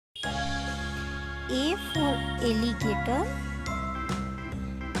A for alligator.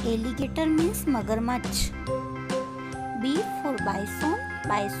 Alligator means magarmach. B for bison.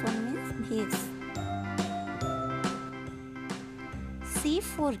 Bison means bhais. C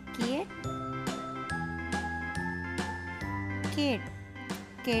for cat. Cat.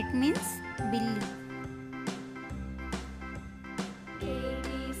 Cat means billy.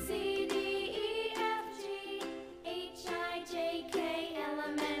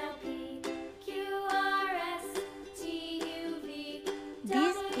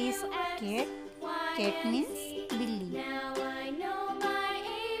 This is cat. Cat means billy. Now I know my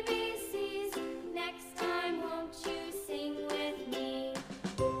ABCs. Next time, won't you sing with me?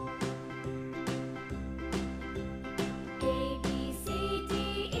 A, B, C, D,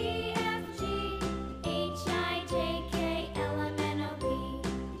 E, F, G, H, I, J, K, L, M, N, O, P,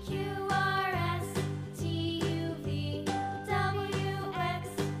 Q, R, S, T, U, V, W, X,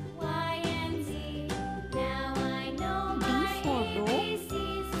 Y, and Z. Now I know my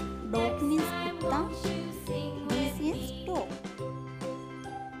ABCs. Dog means kutta. Won't you sing This with is me? dog.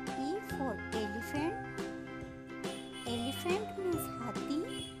 E for elephant. Elephant means hathi.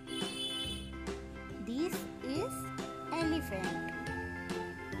 This is elephant.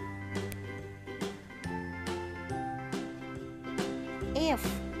 F.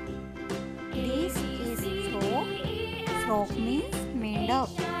 This is frog. Frog means mendak.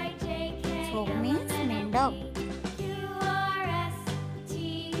 Frog means mendak.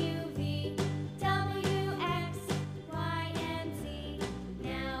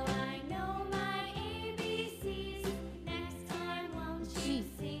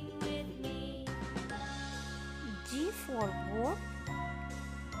 G for goat.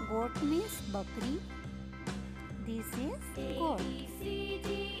 Goat means bakri. This is goat. H.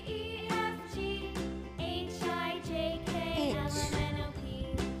 H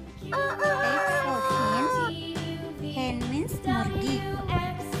for hen. Hen means murgi.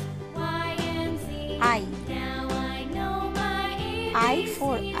 I. I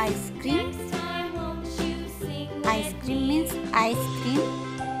for ice cream. Ice cream means ice cream.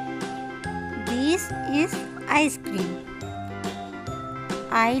 This is ice cream.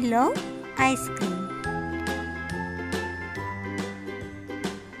 I love ice cream.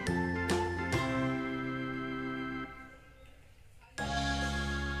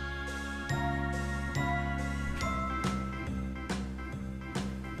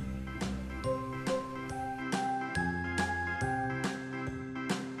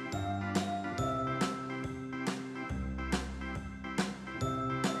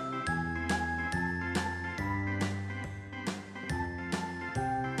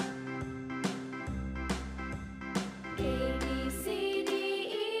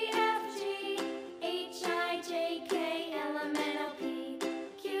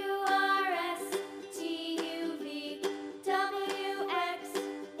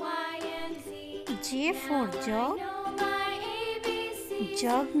 J for jug.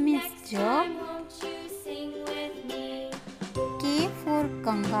 Jug means jug. K for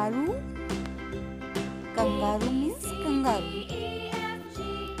kangaroo. Kangaroo means kangaroo.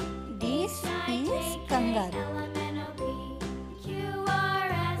 This is kangaroo.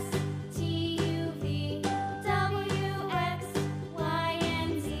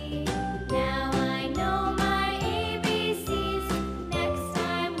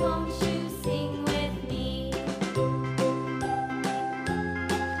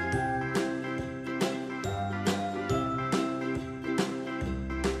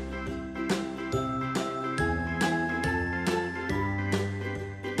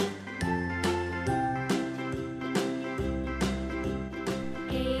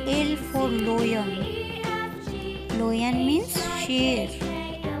 L for lion. Lion means sheep.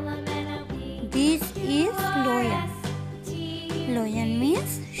 This is lion. Lion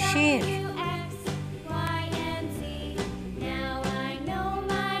means sheep.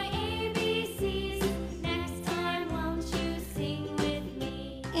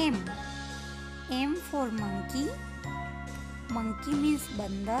 M. M for monkey. Monkey means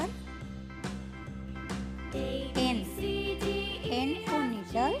bandar. N. N for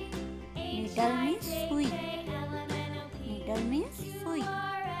needle. Needle means sui. Needle means sui.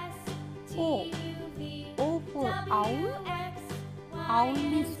 O. O for owl. Owl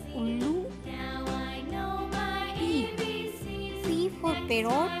means ullu. P. P for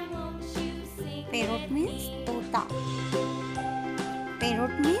parrot. Parrot means tota.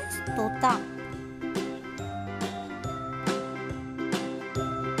 Parrot means tota.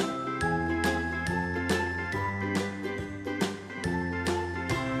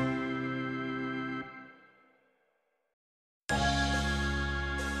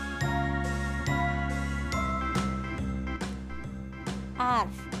 R.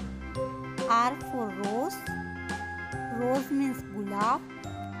 R for rose. Rose means gulab.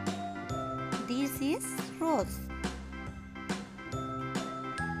 This is rose.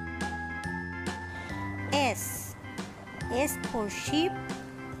 S. S for sheep.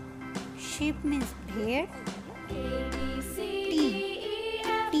 Sheep means bhed. T.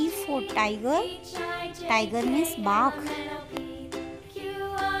 T for tiger. Tiger means bagh.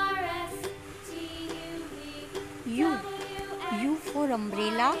 U. U for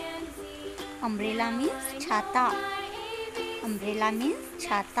umbrella. Umbrella means chhata. Umbrella means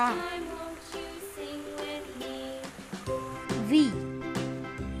chhata. V.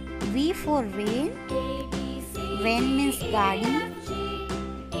 V for van. Van means gaadi.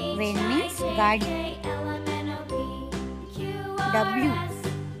 Van means gaadi. W.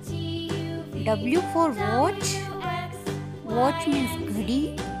 W for watch. Watch means ghadi.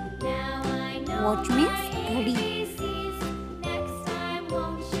 Watch means ghadi.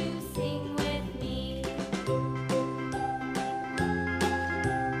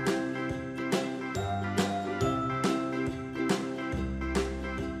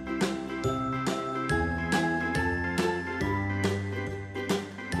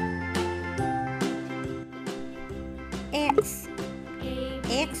 X.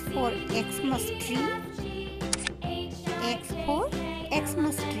 X for Xmas tree. X for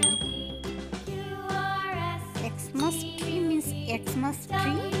Xmas tree. Xmas tree means Xmas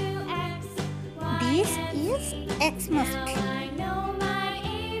tree. This is Xmas tree.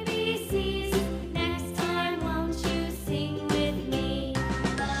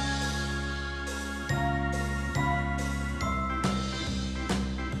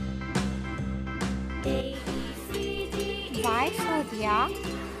 Y for yak.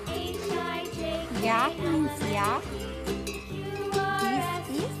 Yak means yak. This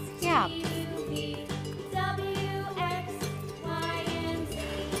is yak.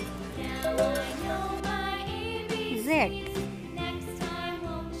 Z.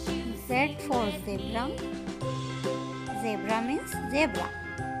 Z for zebra. Zebra means zebra.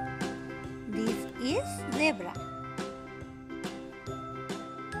 This is zebra.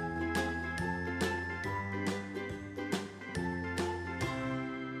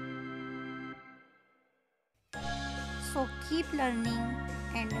 So keep learning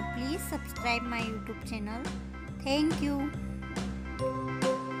and please subscribe my YouTube channel. Thank you.